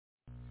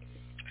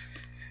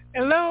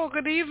Hello,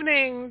 good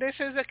evening. This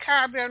is the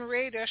Caribbean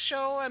Radio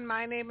Show, and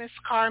my name is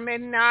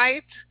Carmen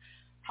Knight.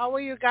 How are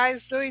you guys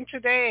doing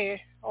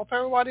today? Hope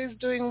everyone is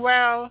doing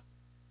well.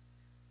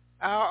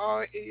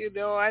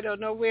 I don't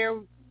know where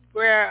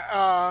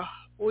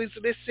who is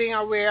listening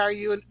or where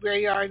you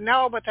are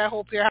now, but I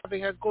hope you're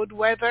having a good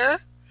weather.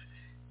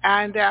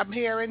 And I'm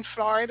here in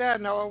Florida,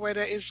 and our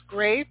weather is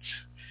great.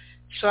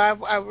 So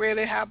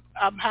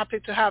I'm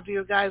happy to have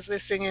you guys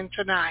listening in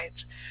tonight.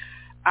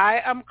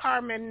 I am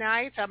Carmen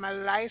Knight. I'm a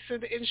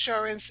licensed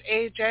insurance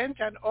agent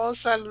and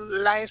also a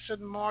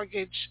licensed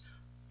mortgage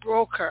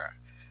broker.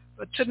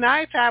 But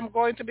tonight I'm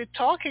going to be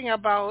talking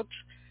about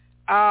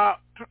uh,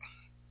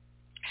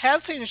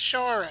 health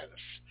insurance.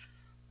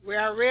 We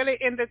are really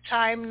in the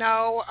time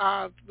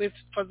now with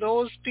for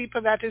those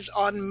people that is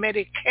on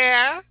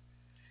Medicare.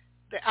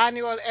 The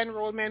annual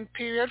enrollment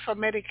period for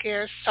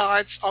Medicare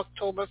starts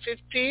October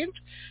 15th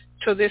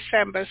to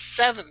December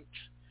 7th.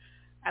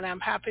 And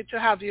I'm happy to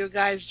have you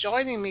guys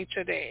joining me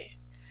today.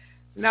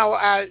 Now,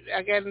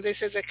 again, this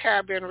is a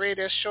Caribbean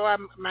radio show.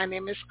 My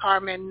name is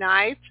Carmen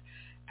Knight,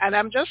 and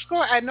I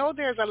know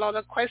there's a lot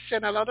of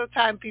questions. A lot of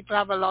time people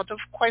have a lot of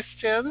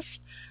questions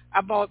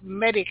about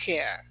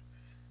Medicare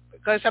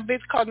because it's a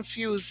bit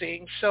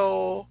confusing.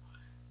 So,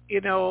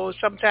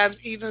 sometimes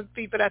even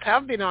people that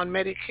have been on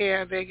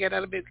Medicare, they get a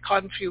little bit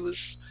confused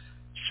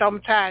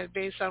sometimes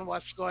based on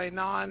what's going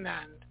on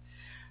and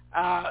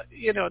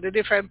the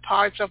different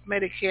parts of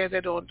Medicare, they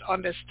don't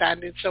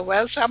understand it so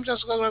well. So I'm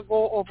just going to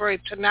go over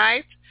it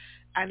tonight.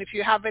 And if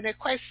you have any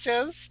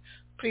questions,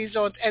 please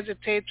don't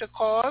hesitate to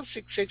call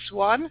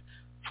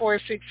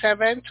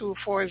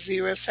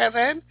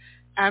 661-467-2407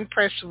 and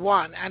press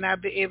 1, and I'll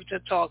be able to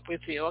talk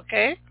with you,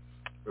 okay?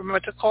 Remember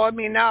to call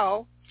me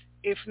now.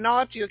 If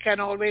not, you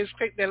can always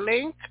click the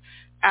link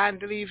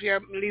and leave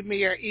me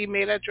your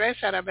email address,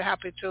 and I'll be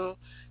happy to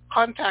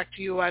contact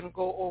you and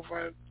go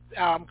over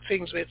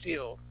things with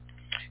you.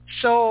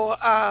 So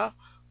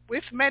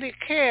with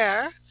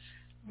Medicare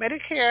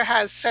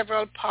has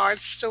several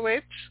parts to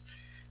it.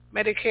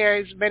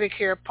 Medicare is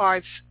Medicare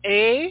Parts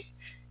A,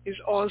 is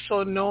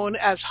also known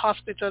as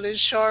hospital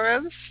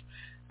insurance.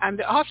 And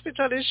the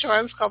hospital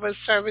insurance covers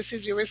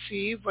services you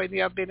receive when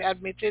you have been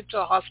admitted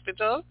to a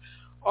hospital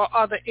or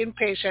other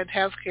inpatient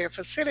healthcare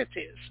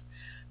facilities.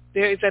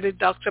 There is a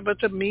deductible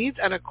to meet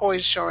and a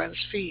co-insurance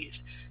fee.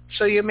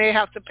 So you may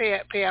have to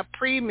pay a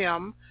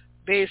premium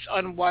based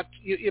on what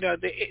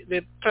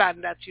the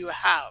plan that you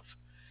have.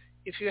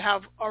 If you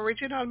have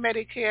original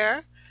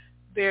Medicare,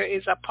 there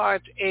is a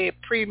Part A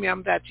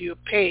premium that you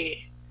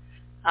pay,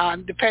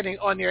 depending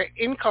on your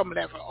income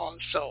level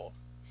also.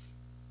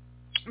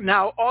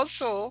 Now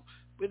also,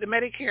 with the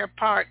Medicare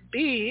Part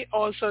B,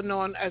 also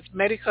known as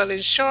medical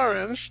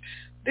insurance,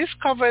 this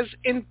covers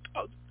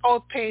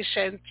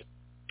outpatient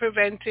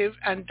preventive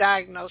and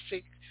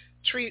diagnostic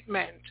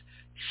treatment.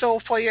 So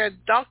for your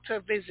doctor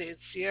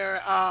visits,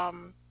 your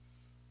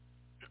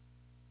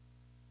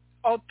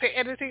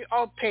anything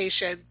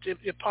outpatient,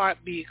 the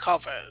Part B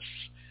covers.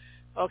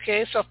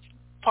 Okay, so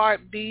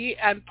Part B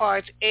and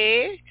Part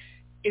A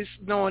is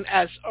known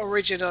as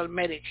original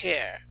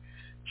Medicare.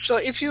 So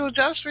if you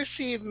just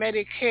receive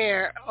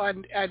Medicare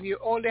and you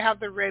only have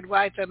the red,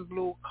 white, and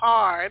blue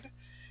card,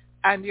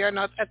 and you're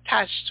not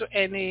attached to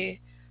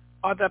any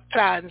other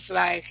plans,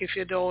 like if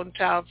you don't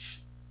have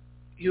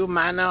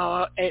Humana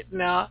or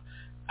Aetna,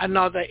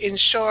 another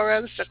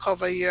insurance to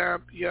cover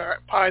your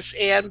Parts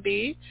A and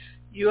B,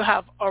 you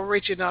have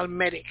original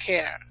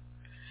Medicare.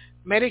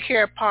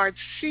 Medicare Part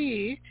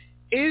C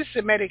is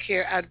the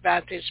Medicare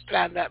Advantage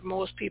plan that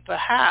most people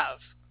have.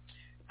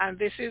 And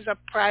this is a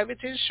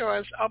private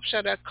insurance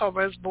option that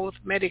covers both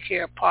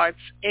Medicare Parts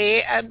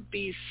A and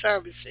B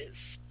services.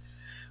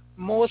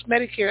 Most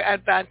Medicare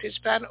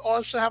Advantage plans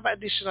also have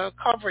additional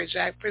coverage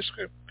like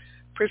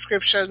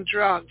prescription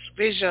drugs,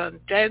 vision,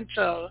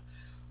 dental,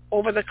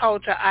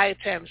 over-the-counter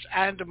items,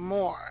 and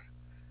more.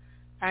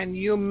 And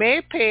you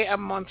may pay a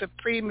monthly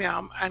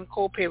premium and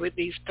copay with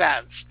these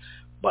plans,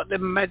 but the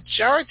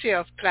majority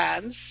of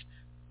plans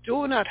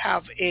do not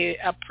have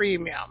a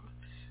premium.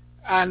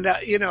 And,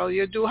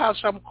 you do have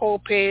some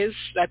copays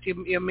that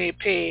you may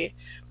pay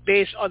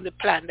based on the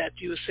plan that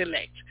you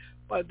select.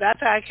 But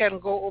that I can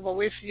go over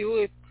with you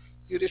if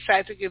you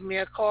decide to give me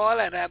a call,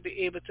 and I'll be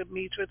able to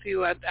meet with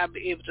you and I'll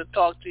be able to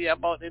talk to you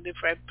about the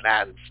different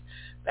plans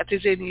that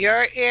is in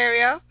your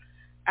area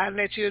and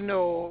let you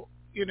know,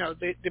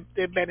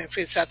 the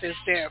benefits that is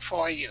there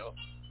for you.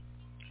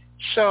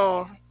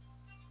 So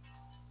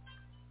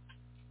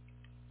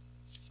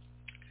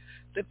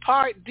the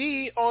Part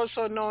D,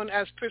 also known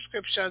as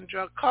prescription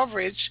drug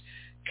coverage,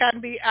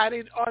 can be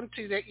added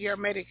onto your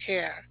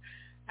Medicare,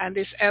 and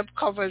this help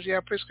covers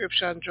your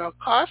prescription drug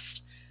costs,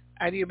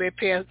 and you may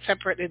pay a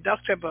separate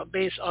deductible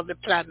based on the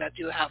plan that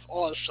you have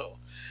also.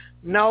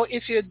 Now,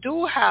 if you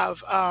do have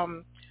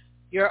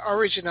your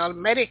original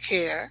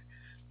Medicare,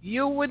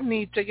 you would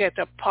need to get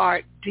a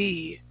Part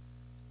D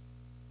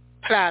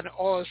plan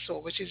also,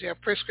 which is your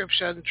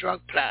prescription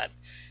drug plan.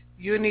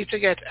 You need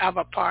to have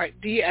a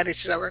Part D, and it's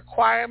a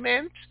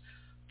requirement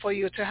for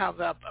you to have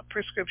a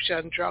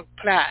prescription drug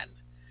plan.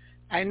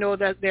 I know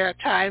that there are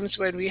times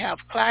when we have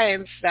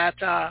clients that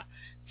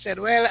said,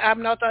 well,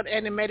 I'm not on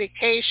any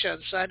medication,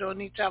 so I don't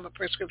need to have a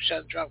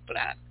prescription drug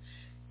plan.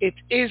 It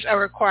is a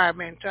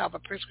requirement to have a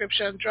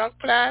prescription drug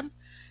plan.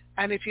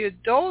 And if you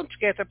don't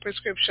get a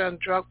prescription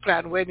drug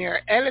plan when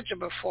you're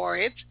eligible for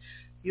it,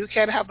 you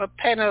can have a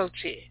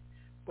penalty.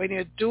 When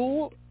you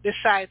do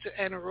decide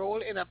to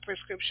enroll in a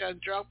prescription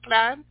drug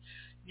plan,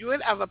 you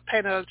will have a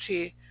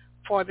penalty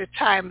for the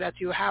time that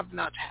you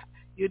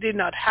did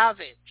not have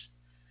it.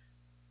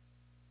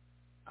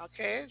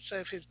 Okay, so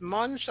if it's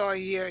months or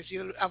years,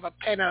 you'll have a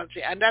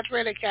penalty, and that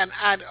really can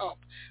add up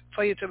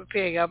for you to be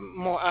paying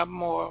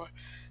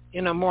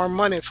more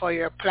money for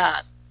your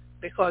plan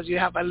because you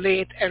have a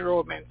late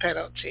enrollment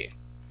penalty.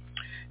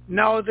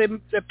 Now, the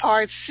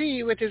Part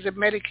C, which is the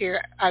Medicare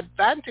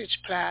Advantage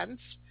plans,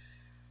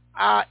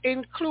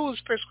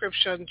 includes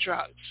prescription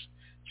drugs.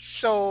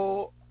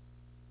 So,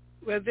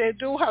 well, they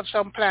do have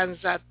some plans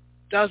that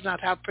does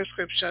not have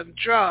prescription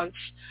drugs,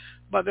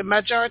 but the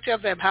majority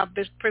of them have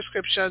this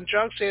prescription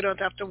drugs, so you don't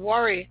have to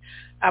worry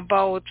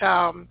about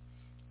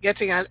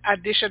getting an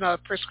additional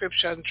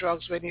prescription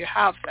drugs when you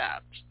have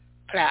that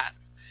plan.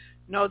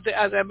 Now,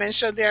 as I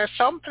mentioned, there are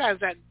some plans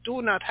that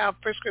do not have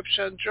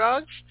prescription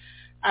drugs,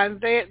 and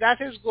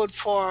that is good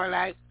for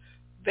like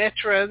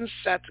veterans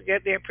that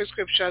get their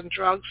prescription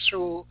drugs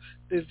through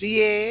the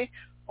VA,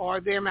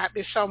 or there might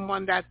be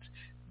someone that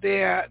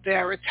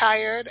they're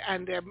retired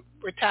and their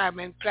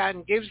retirement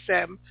plan gives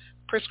them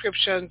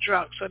prescription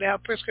drugs. So they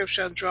have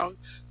prescription drugs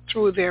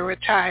through their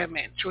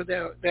retirement, through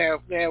their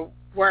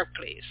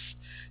workplace.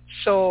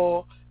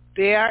 So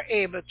they are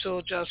able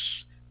to just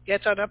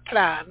get on a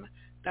plan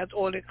that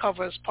only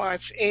covers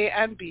parts A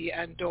and B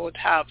and don't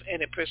have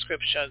any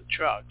prescription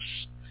drugs.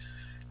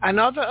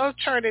 Another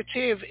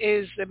alternative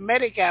is the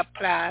Medigap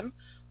plan,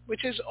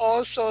 which is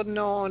also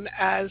known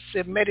as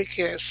the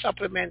Medicare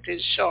Supplement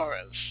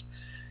Insurance.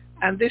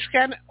 And this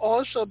can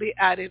also be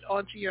added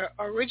onto your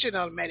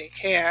original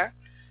Medicare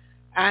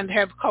and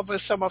help cover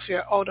some of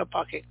your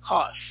out-of-pocket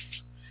costs.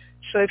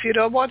 So if you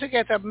don't want to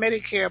get a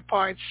Medicare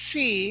Part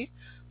C,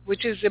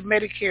 which is the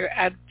Medicare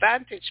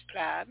Advantage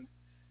plan,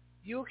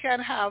 you can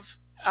have,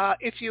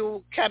 if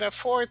you can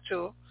afford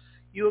to,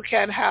 you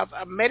can have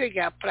a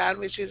Medigap plan,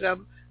 which is a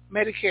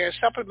Medicare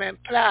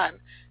supplement plan,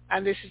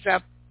 and this is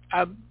a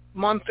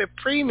monthly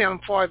premium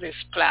for this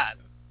plan.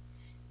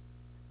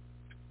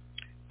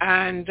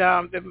 And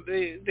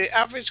the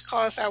average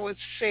cost, I would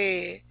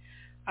say,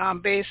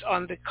 based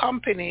on the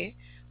company,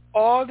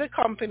 all the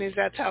companies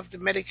that have the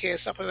Medicare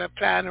supplement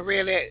plan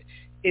really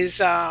is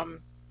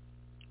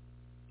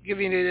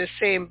giving you the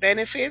same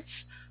benefits,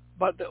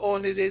 but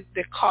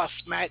the cost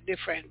might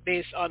differ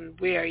based on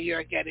where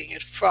you're getting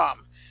it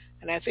from.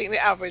 And I think the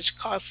average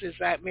cost is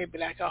like maybe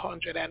like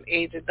 $180 or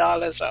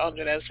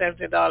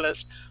 $170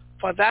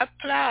 for that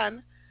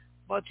plan.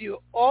 But you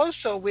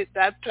also, with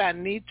that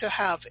plan, need to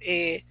have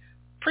a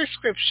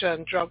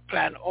prescription drug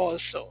plan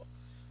also.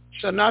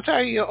 So not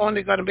are you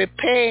only going to be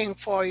paying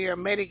for your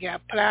Medigap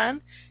plan,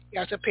 you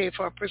have to pay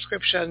for a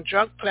prescription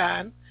drug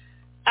plan,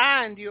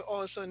 and you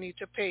also need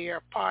to pay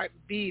your Part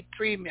B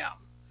premium,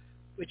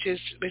 which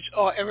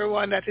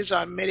everyone that is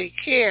on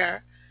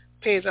Medicare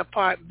pays a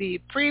Part B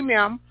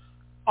premium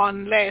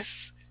unless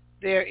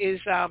there is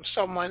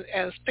someone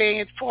else paying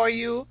it for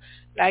you,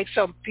 like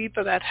some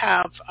people that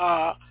have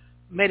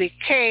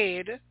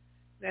Medicaid,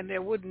 then they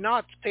would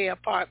not pay a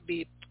Part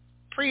B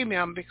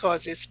premium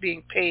because it's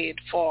being paid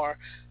for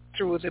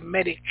through the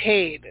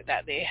Medicaid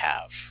that they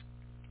have.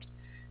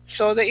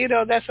 So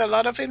that's a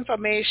lot of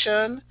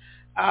information,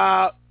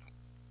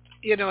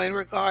 in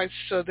regards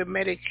to the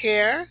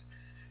Medicare.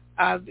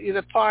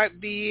 The Part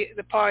B,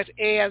 the Part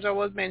A, as I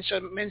was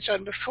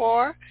mentioned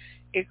before,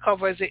 it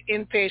covers the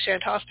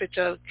inpatient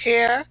hospital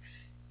care,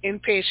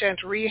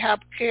 inpatient rehab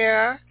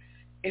care,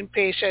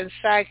 inpatient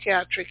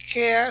psychiatric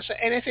care. So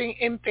anything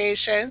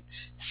inpatient,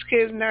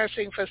 skilled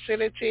nursing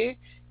facility,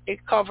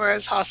 it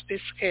covers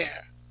hospice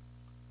care.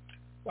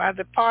 While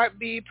the Part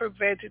B,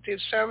 preventative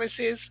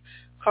services,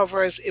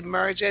 covers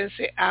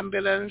emergency,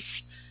 ambulance,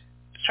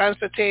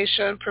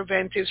 transportation,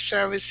 preventive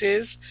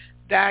services,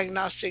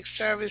 diagnostic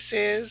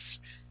services,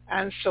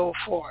 and so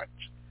forth.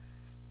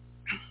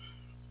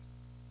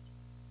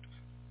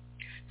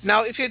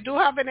 Now, if you do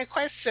have any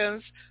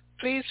questions,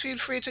 please feel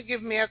free to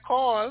give me a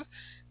call.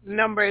 The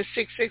number is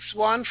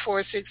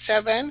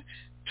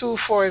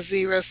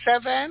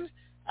 661-467-2407.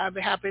 I'll be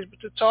happy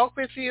to talk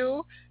with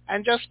you.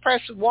 And just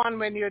press 1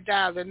 when you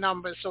dial the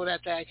number so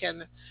that I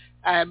can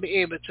be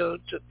able to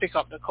pick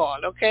up the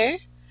call, okay?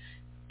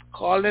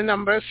 Call the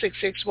number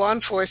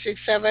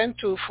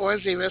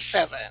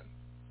 661-467-2407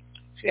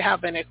 if you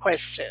have any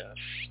questions.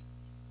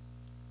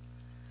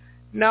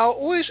 Now,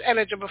 who is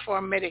eligible for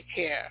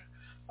Medicare?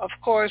 Of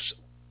course,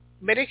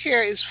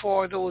 Medicare is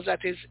for those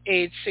that is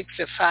age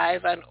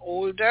 65 and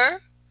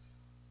older,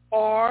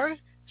 or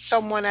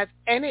someone at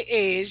any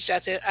age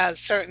that has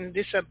certain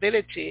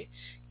disability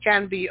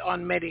can be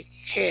on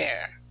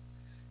Medicare.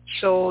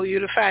 So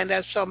you'll find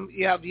that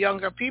you have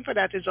younger people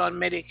that is on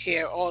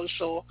Medicare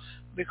also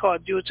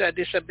because due to a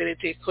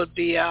disability, it could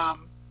be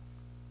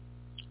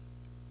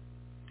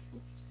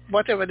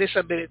whatever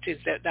disabilities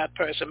that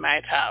person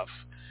might have.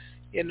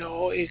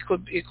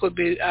 It could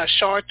be a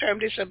short-term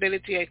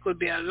disability, it could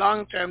be a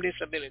long-term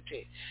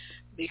disability.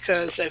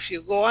 Because if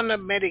you go on a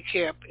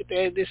Medicare, if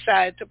they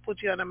decide to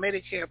put you on a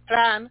Medicare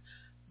plan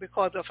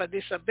because of a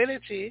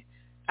disability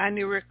and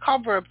you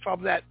recover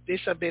from that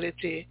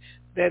disability,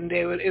 then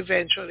they will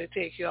eventually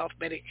take you off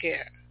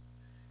Medicare.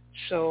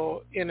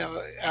 So,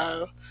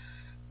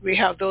 we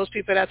have those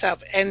people that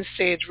have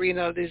end-stage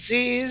renal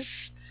disease.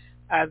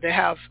 They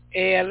have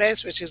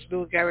ALS, which is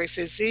Lou Gehrig's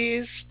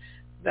disease,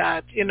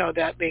 that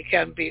they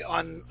can be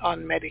on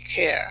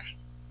Medicare.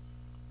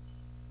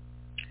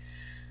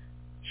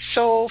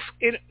 So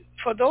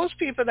for those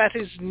people that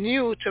is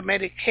new to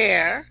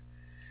Medicare,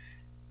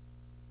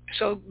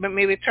 so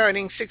maybe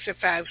turning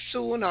 65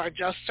 soon or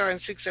just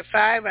turned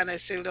 65 and I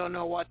still don't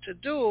know what to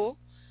do,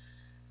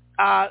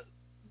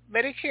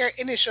 Medicare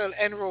initial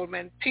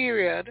enrollment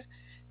period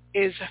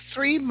is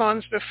 3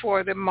 months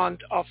before the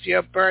month of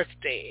your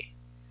birthday.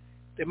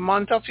 The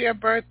month of your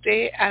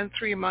birthday and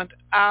 3 months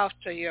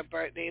after your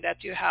birthday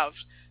that you have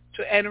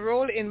to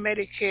enroll in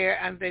Medicare,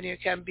 and then you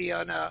can be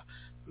on a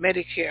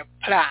Medicare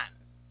plan.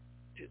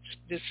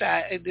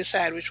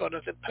 Decide which one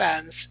of the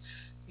plans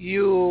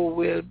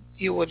you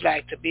would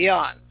like to be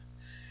on.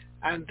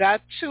 And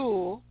that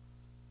too,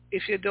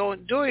 if you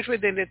don't do it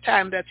within the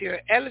time that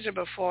you're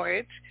eligible for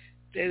it,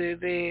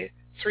 the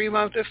 3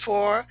 months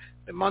before,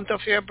 the month of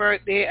your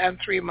birthday, and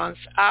 3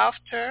 months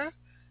after,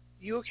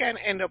 you can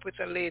end up with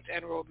a late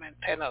enrollment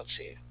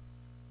penalty.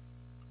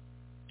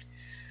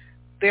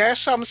 There are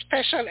some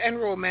special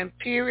enrollment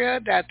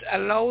period that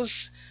allows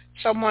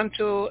someone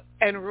to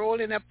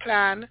enroll in a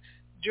plan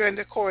during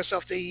the course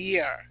of the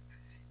year.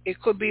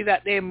 It could be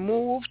that they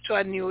move to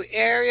a new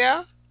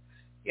area.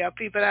 You have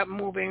people that are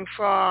moving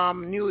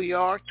from New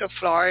York to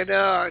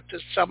Florida or to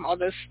some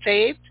other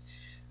state.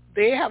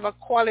 They have a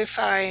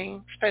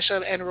qualifying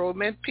special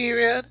enrollment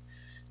period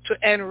to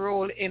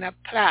enroll in a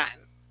plan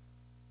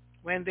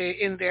when they're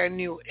in their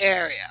new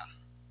area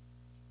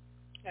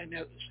and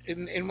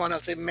in one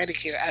of the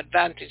Medicare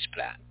Advantage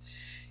plan.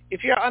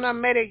 If you're on a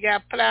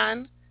Medigap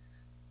plan,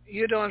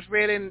 you don't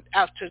really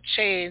have to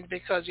change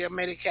because your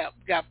Medigap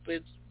will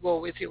go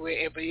with you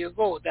wherever you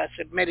go. That's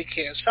a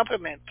Medicare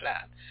supplement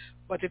plan.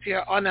 But if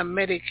you're on a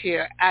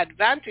Medicare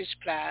Advantage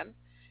plan,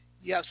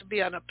 you have to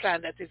be on a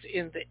plan that is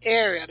in the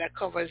area that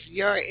covers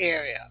your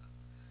area.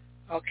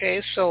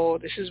 Okay, so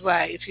this is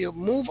why if you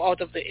move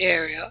out of the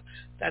area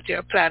that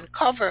your plan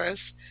covers,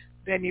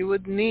 then you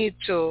would need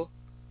to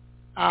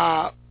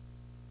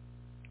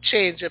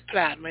change the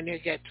plan when you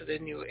get to the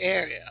new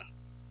area.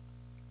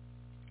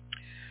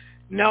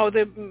 Now,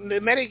 the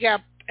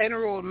Medigap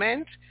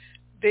enrollment,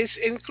 this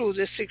includes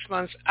the 6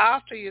 months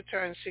after you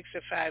turn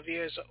 65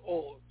 years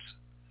old.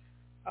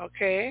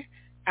 Okay?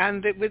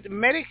 And with the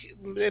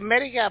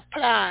Medigap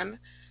plan,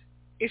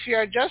 if you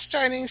are just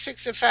turning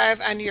 65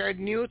 and you're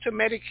new to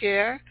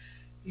Medicare,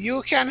 you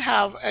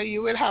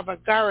will have a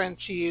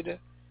guaranteed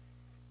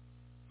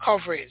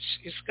coverage.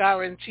 It's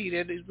guaranteed.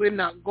 It will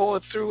not go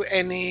through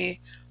any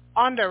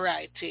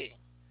underwriting.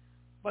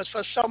 But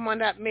for someone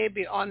that may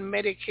be on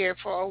Medicare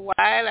for a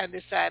while and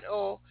decide,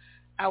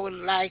 I would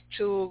like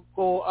to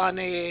go on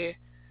a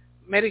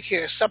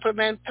Medicare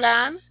supplement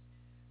plan,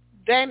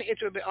 then it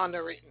will be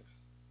underwritten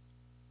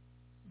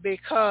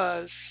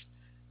because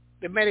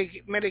the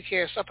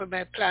Medicare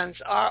supplement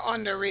plans are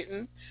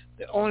underwritten.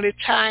 The only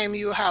time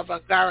you have a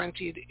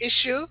guaranteed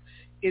issue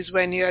is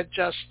when you're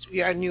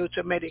new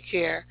to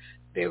Medicare.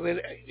 It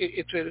will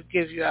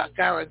give you a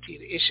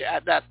guaranteed issue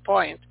at that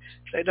point.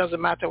 So it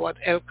doesn't matter what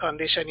health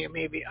condition you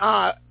may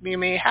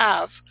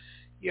have,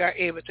 you are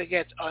able to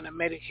get on a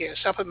Medicare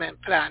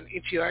supplement plan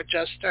if you are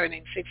just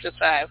turning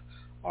 65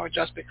 or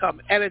just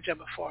become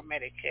eligible for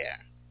Medicare.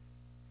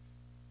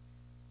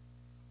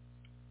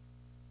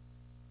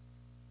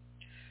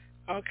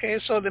 Okay,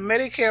 so the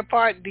Medicare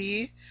Part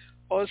D,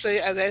 also,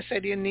 as I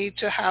said, you need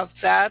to have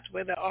that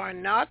whether or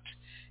not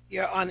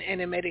you're on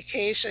any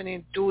medication.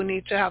 You do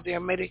need to have your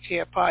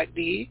Medicare Part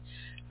D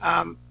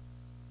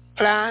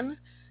plan.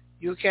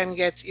 You can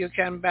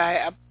buy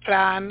a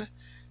plan,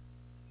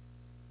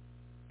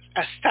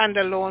 a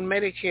standalone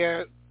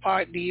Medicare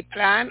Part D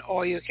plan,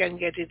 or you can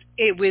get it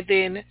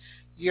within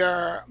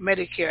your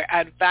Medicare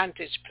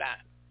Advantage plan.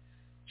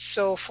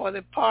 So for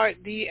the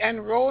Part D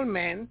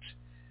enrollment,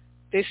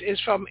 this is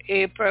from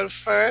April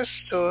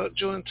 1st to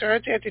June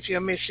 30th if you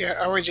miss your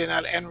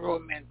original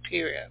enrollment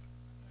period.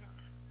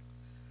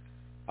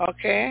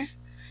 Okay?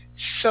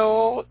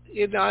 So,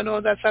 I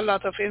know that's a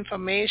lot of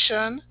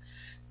information.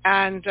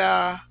 And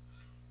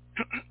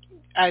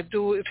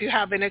if you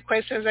have any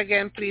questions,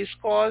 again, please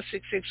call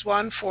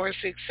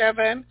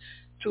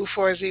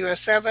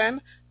 661-467-2407.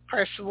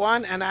 Press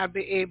 1 and I'll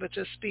be able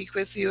to speak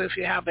with you if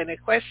you have any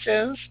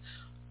questions.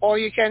 Or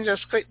you can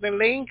just click the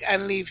link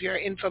and leave your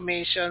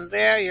information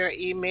there, your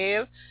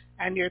email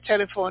and your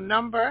telephone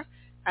number,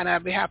 and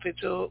I'll be happy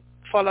to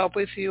follow up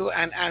with you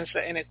and answer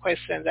any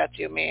questions that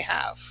you may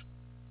have.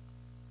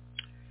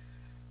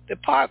 The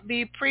Part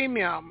B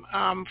premium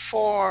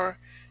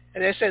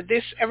as I said,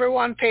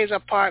 everyone pays a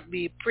Part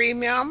B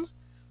premium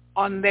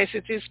unless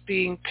it is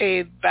being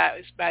paid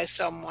by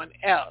someone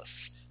else,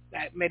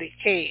 like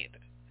Medicaid.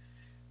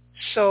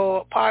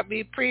 So Part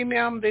B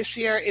premium this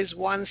year is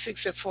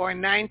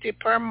 $164.90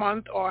 per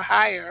month or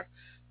higher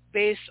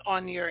based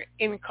on your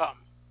income.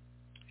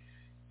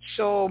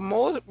 So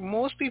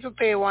most people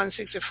pay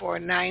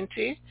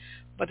 $164.90,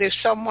 but if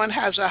someone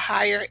has a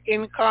higher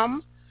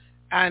income,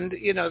 and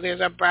there's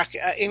a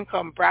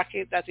income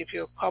bracket that if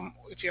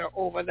you're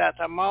over that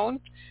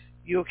amount,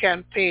 you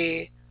can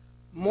pay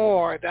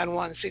more than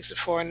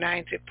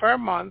 $164.90 per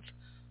month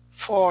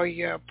for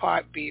your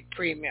Part B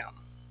premium.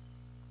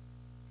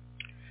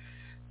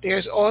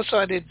 There's also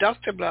a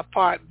deductible, a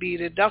Part B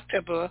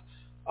deductible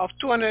of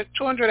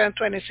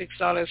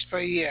 $226 per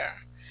year.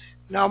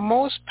 Now,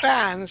 most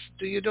plans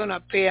you do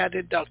not pay a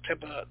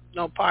deductible,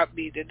 no Part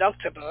B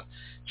deductible,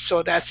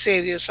 so that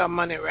saves you some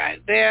money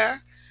right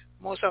there.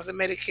 Most of the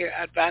Medicare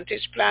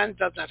Advantage plans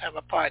does not have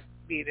a Part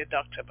B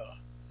deductible.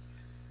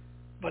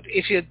 But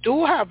if you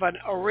do have an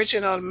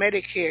original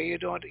Medicare,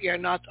 you're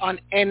not on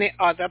any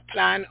other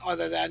plan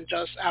other than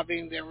just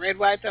having the red,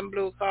 white, and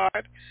blue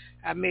card,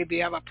 and maybe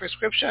have a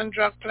prescription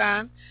drug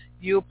plan,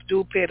 you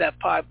do pay that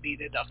Part B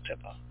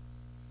deductible.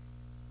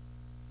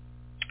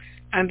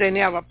 And then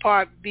you have a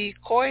Part B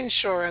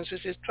coinsurance,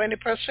 which is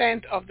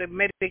 20% of the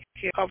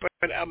Medicare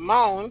covered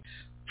amount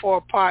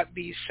for Part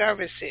B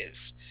services.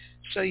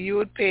 So you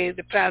would pay,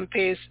 the plan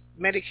pays,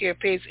 Medicare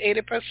pays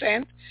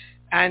 80%,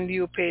 and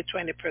you pay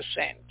 20%.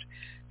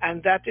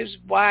 And that is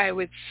why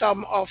with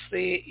some of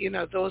the,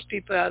 those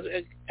people,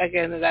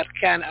 again, that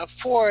can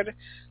afford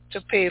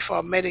to pay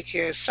for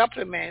Medicare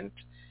supplement,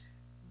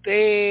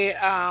 the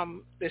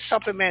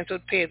supplement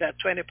would pay that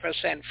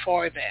 20%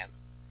 for them.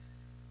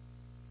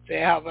 They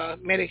have a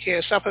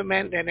Medicare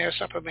supplement, then their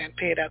supplement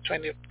paid at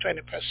 20%.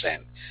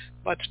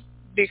 But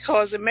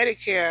because the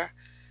Medicare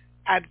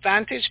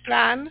Advantage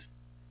plan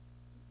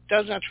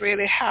does not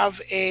really have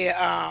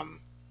a,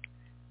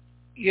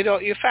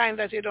 you find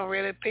that you don't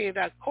really pay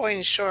that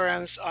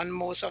co-insurance on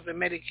most of the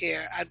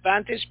Medicare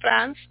Advantage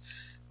plans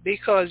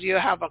because you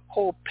have a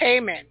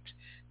co-payment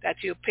that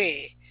you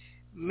pay.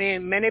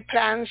 Many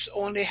plans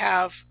only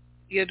have,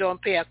 you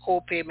don't pay a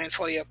co-payment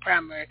for your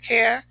primary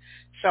care.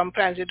 Some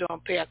plans you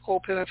don't pay a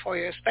co-payment for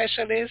your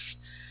specialist.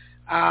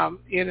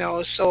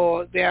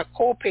 So there are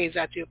co-pays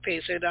that you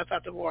pay, so you don't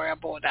have to worry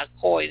about that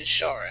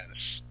co-insurance.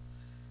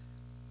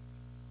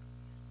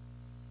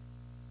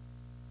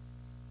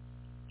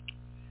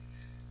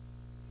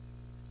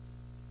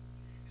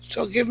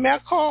 So give me a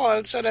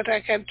call so that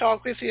I can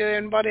talk with you.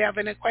 Anybody have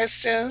any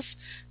questions?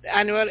 The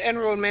annual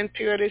enrollment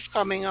period is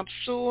coming up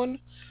soon,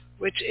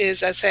 which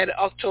is, I said,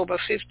 October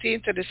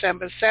 15th to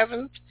December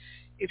 7th.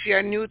 If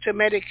you're new to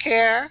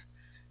Medicare,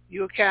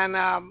 you can,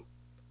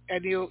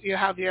 and you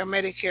have your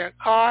Medicare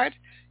card,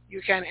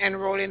 you can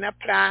enroll in a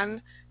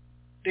plan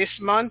this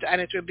month, and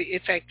it will be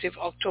effective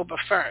October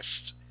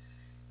 1st.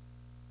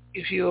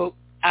 If you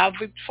have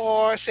it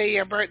for, say,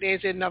 your birthday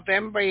is in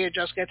November, you're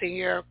just getting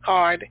your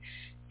card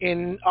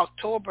in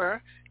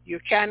October, you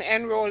can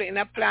enroll in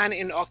a plan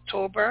in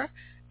October,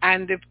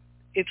 and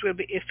it will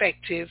be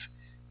effective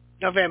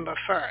November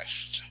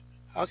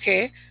 1st.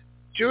 Okay?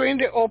 During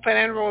the open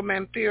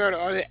enrollment period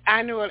or the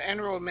annual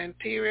enrollment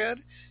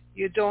period,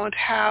 you don't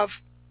have,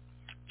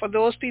 for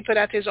those people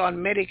that is on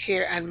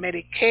Medicare and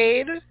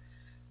Medicaid,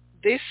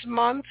 this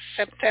month,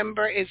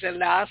 September, is the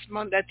last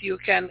month that you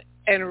can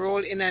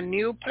enroll in a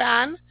new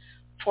plan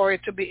for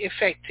it to be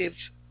effective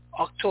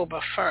October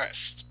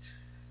 1st.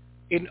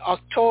 In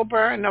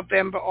October,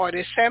 November, or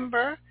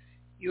December,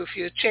 if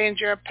you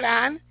change your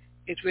plan,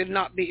 it will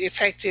not be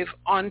effective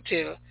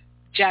until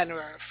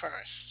January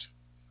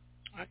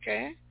 1st.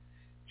 Okay?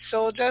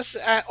 So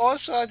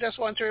I just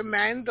want to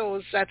remind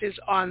those that is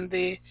on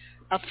the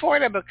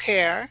Affordable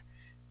Care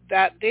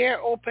that their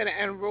open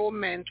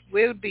enrollment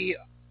will be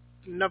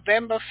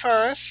November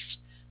 1st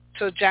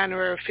to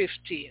January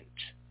 15th.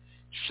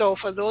 So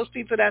for those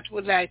people that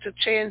would like to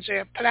change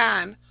their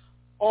plan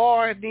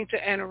or need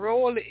to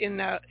enroll in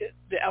the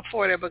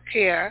Affordable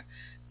Care,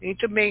 need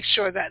to make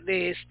sure that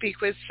they speak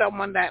with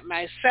someone like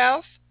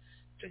myself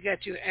to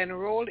get you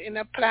enrolled in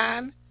a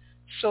plan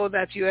so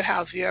that you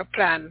have your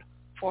plan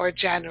for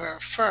January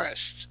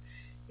 1st.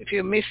 If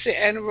you miss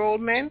the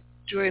enrollment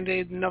during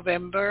the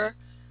November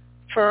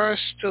 1st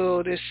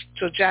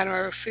to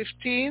January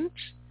 15th,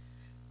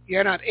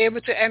 you're not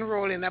able to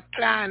enroll in a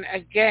plan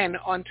again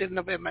until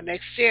November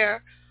next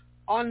year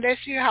unless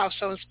you have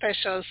some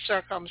special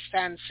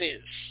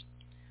circumstances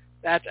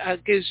that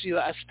gives you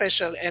a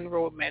special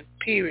enrollment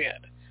period.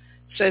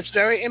 So it's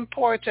very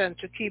important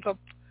to keep up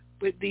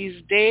with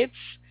these dates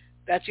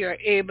that you're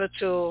able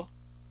to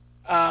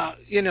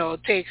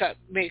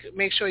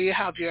make sure you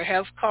have your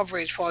health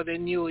coverage for the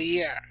new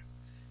year.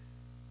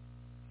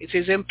 It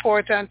is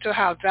important to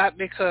have that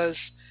because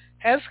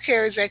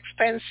healthcare is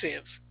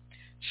expensive.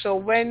 So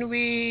when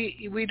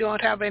we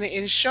don't have any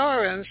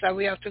insurance and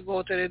we have to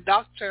go to the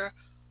doctor,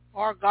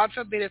 or God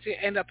forbid if you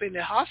end up in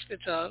the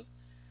hospital,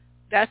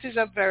 that is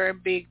a very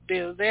big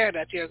bill there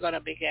that you're going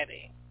to be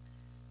getting.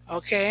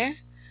 Okay?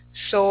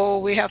 So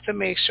we have to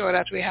make sure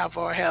that we have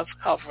our health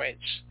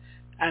coverage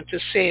and to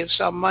save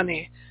some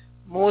money.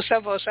 Most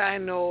of us I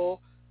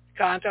know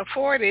can't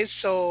afford it,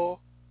 so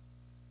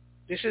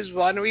this is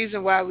one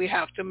reason why we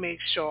have to make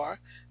sure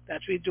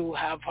that we do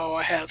have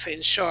our health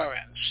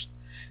insurance.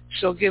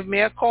 So give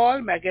me a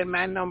call. Again,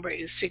 my number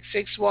is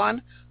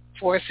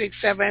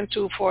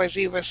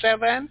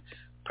 661-467-2407.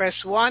 Press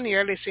 1.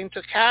 You're listening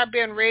to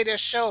Caribbean Radio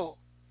Show.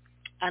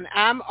 And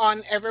I'm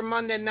on every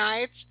Monday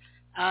night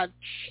at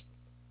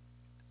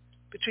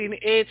between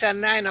 8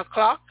 and 9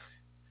 o'clock.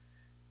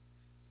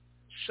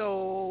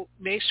 So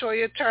make sure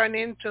you turn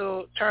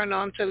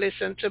on to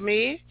listen to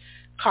me,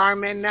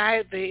 Carmen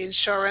Knight, the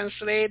insurance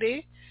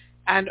lady.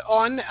 And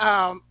on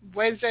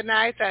Wednesday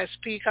night, I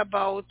speak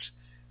about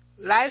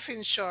life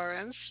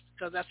insurance,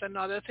 because that's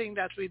another thing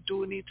that we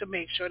do need to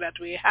make sure that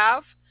we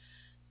have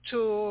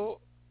to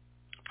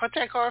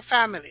protect our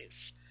families.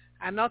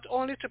 And not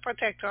only to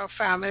protect our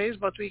families,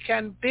 but we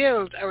can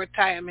build a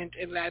retirement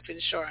in life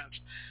insurance.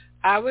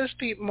 I will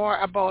speak more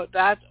about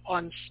that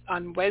on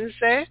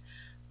Wednesday,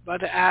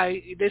 but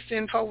I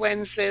listen for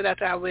Wednesday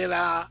that I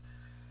will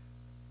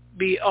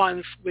be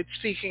on with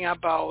speaking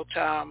about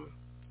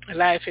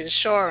life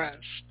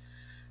insurance.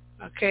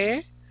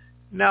 Okay?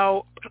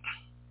 Now,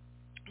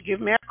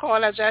 give me a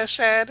call, as I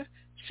said,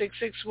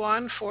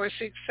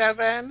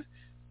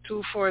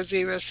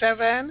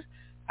 661-467-2407.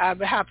 I'll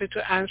be happy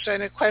to answer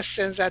any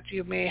questions that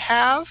you may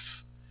have.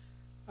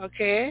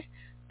 Okay?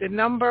 The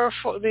number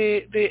for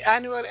the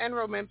annual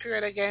enrollment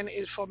period, again,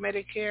 is for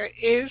Medicare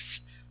is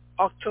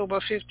October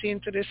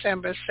 15th to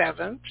December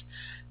 7th.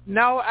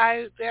 Now,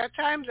 there are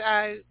times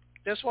I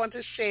just want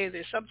to say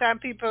this. Some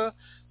people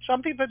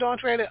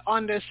don't really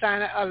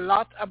understand a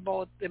lot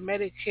about the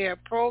Medicare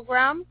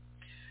program.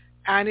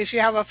 And if you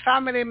have a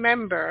family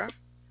member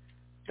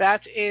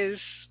that is,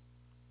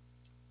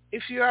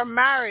 if you are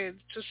married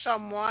to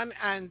someone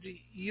and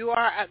you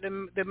are at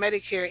the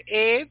Medicare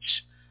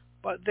age,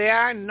 but they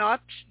are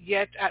not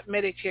yet at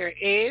Medicare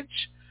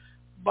age,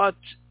 but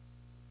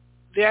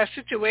there are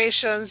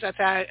situations that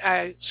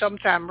I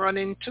sometimes run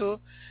into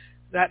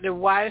that the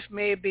wife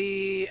may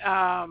be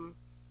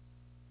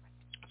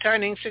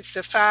turning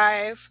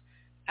 65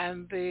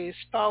 and the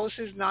spouse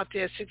is not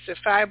yet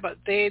 65, but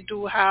they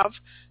do have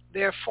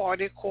their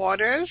 40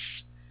 quarters.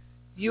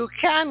 You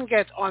can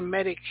get on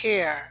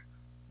Medicare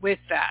with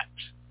that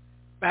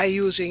by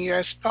using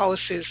your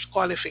spouse's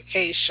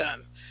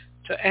qualification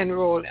to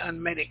enroll on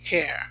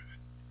Medicare.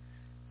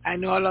 I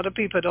know a lot of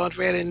people don't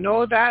really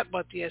know that,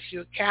 but yes,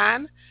 you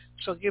can.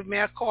 So give me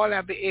a call.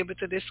 I'll be able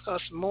to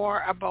discuss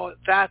more about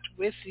that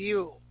with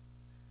you.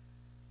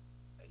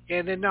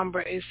 Again, the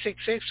number is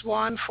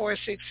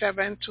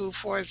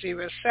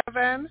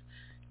 661-467-2407,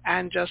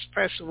 and just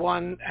press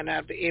 1 and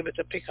I'll be able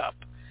to pick up.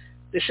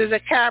 This is a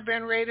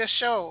Caribbean Radio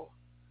Show.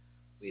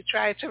 We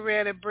try to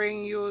really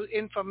bring you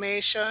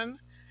information,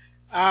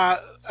 a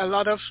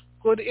lot of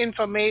good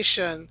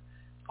information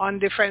on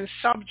different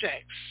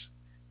subjects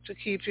to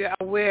keep you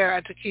aware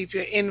and to keep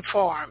you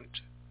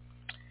informed.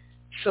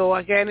 So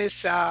again, it's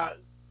the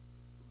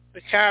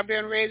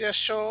Caribbean Radio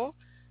Show.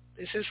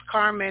 This is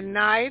Carmen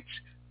Knight,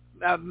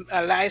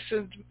 a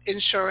licensed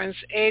insurance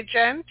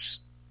agent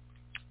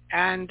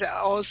and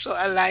also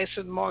a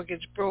licensed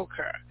mortgage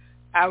broker.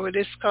 I will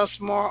discuss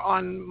more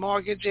on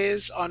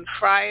mortgages on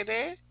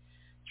Friday,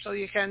 so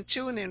you can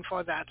tune in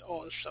for that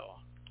also.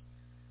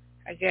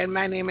 Again,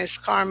 my name is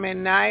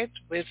Carmen Knight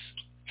with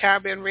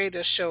Caribbean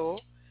Radio Show,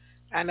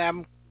 and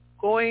I'm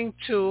going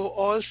to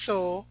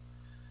also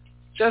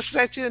just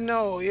let you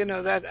know,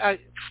 that I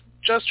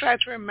just try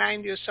to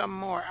remind you some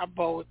more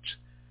about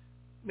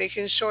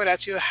making sure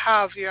that you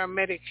have your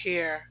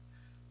Medicare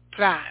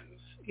plan,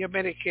 your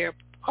Medicare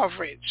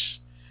coverage.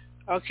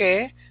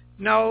 Okay?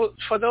 Now,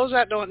 for those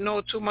that don't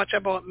know too much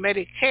about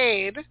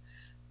Medicaid,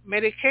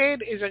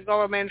 Medicaid is a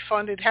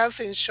government-funded health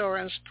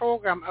insurance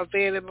program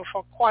available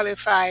for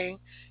qualifying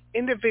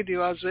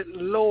individuals with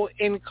low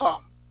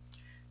income.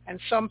 And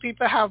some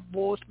people have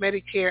both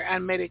Medicare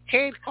and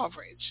Medicaid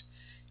coverage.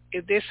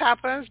 If this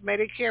happens,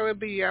 Medicare will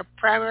be your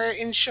primary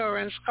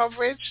insurance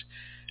coverage,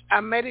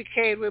 and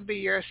Medicaid will be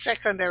your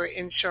secondary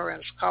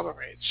insurance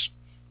coverage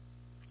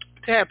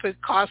to help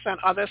with costs and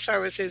other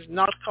services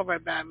not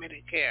covered by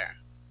Medicare.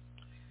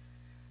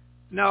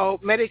 Now,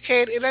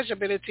 Medicaid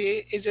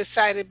eligibility is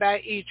decided by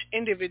each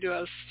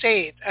individual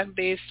state and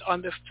based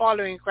on the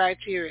following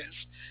criteria.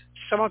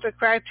 Some of the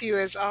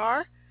criteria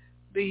are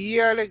the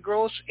yearly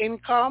gross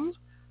income,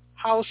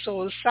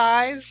 household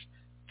size,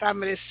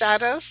 family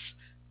status,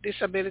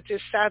 disability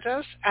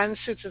status, and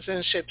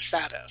citizenship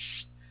status.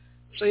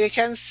 So you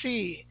can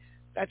see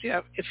that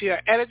if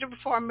you're eligible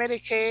for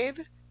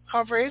Medicaid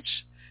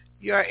coverage,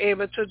 you're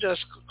able to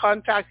just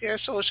contact your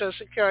Social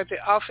Security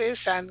office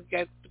and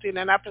put in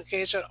an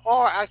application,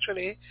 or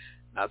actually,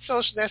 not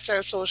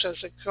necessarily Social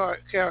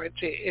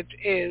Security, it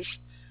is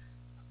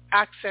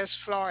Access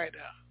Florida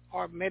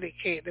or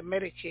Medicaid, the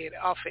Medicaid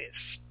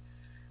office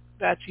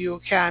that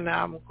you can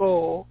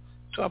go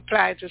to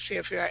apply to see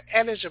if you are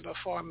eligible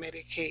for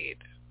Medicaid.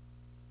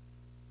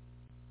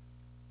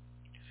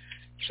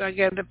 So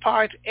again, the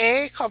Part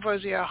A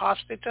covers your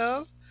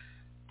hospital,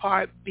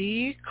 Part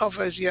B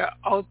covers your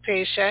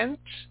outpatient,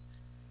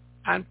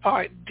 and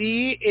Part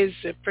D is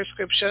the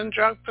prescription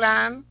drug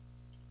plan.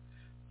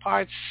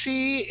 Part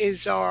C is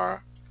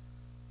our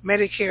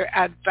Medicare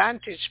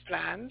Advantage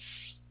plans,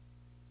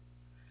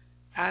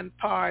 and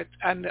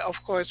of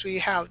course we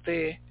have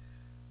the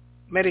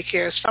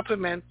Medicare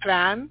Supplement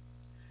plan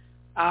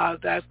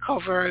that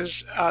covers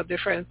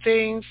different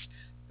things.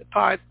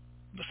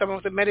 Some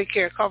of the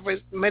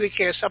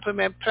Medicare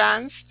Supplement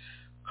plans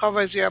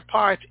covers your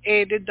Part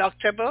A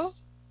deductible,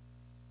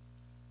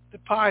 the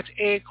Part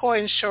A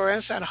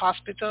coinsurance and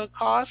hospital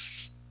costs,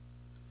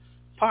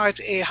 Part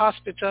A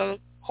hospital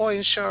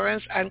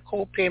coinsurance and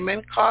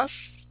co-payment costs,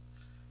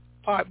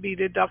 Part B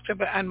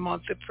deductible and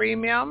monthly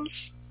premiums,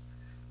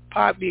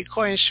 Part B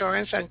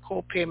coinsurance and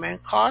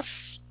co-payment costs,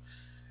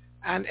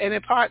 and any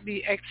Part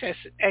B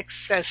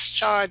excess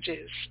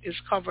charges is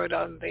covered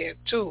on there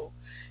too.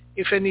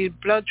 If you need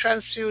blood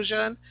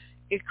transfusion,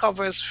 it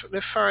covers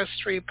the first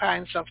 3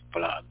 pints of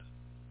blood.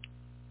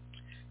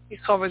 It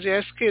covers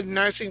your skilled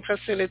nursing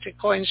facility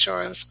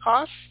coinsurance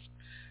costs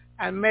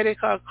and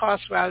medical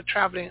costs while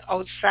traveling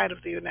outside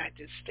of the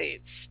United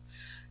States.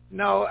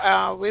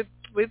 Now, with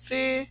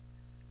the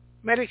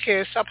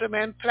Medicare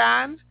Supplement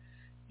plan,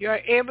 you are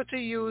able to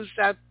use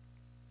that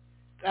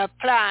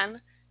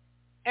plan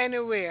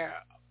anywhere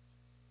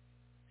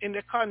in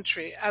the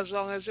country as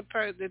long as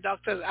the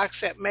doctors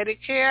accept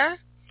Medicare.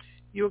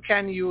 You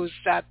can use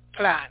that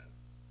plan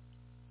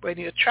when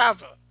you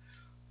travel.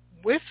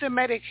 With the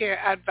Medicare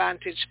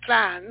Advantage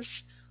plans,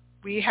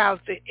 we have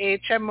the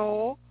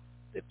HMO,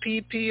 the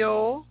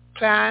PPO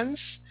plans.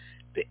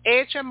 The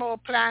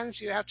HMO plans,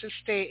 you have to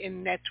stay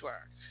in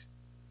network.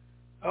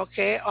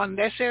 Okay,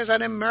 unless there's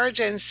an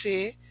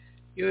emergency,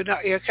 you're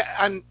not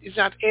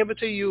able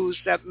to use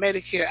that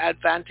Medicare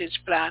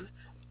Advantage plan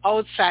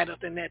outside of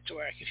the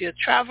network. If you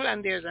travel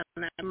and there's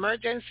an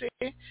emergency,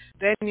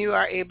 then you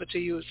are able to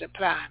use the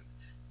plan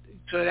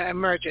to the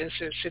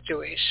emergency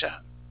situation.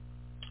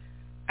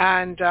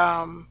 And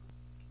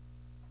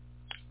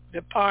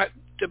the Part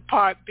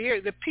B,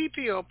 the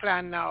PPO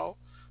plan now,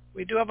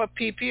 we do have a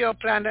PPO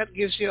plan that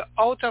gives you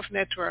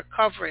out-of-network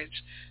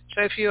coverage.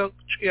 So if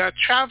you're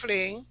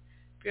traveling,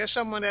 if you're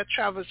someone that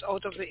travels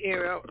out of the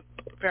area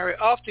very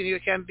often, you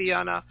can be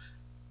on a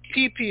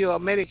PPO,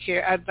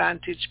 Medicare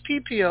Advantage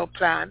PPO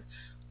plan,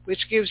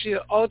 which gives you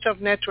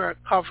out-of-network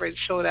coverage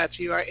so that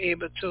you are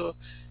able to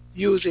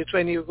use it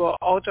when you go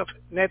out of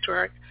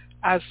network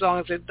as long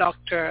as the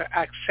doctor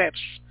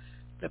accepts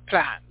the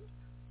plan.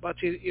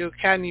 But you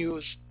can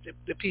use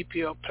the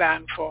PPO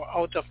plan for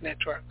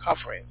out-of-network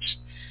coverage.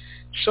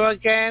 So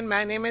again,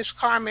 my name is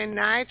Carmen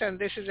Knight, and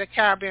this is a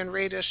Caribbean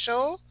Radio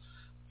Show.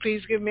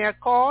 Please give me a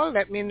call.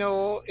 Let me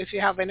know if you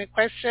have any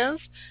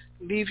questions.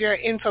 Leave your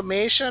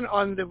information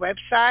on the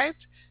website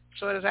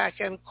so that I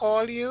can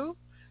call you.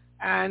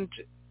 And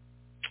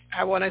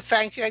I want to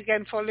thank you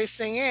again for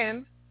listening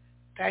in.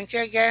 Thank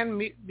you again.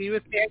 Be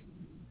with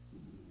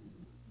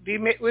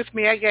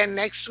me again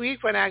next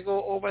week when I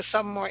go over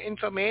some more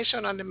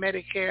information on the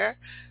Medicare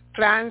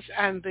plans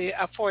and the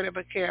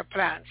Affordable Care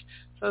plans.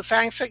 So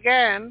thanks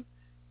again.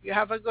 You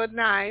have a good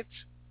night.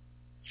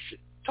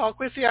 Talk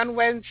with you on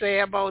Wednesday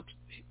about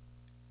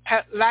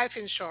life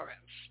insurance.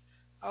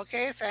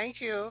 Okay, thank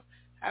you.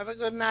 Have a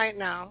good night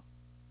now.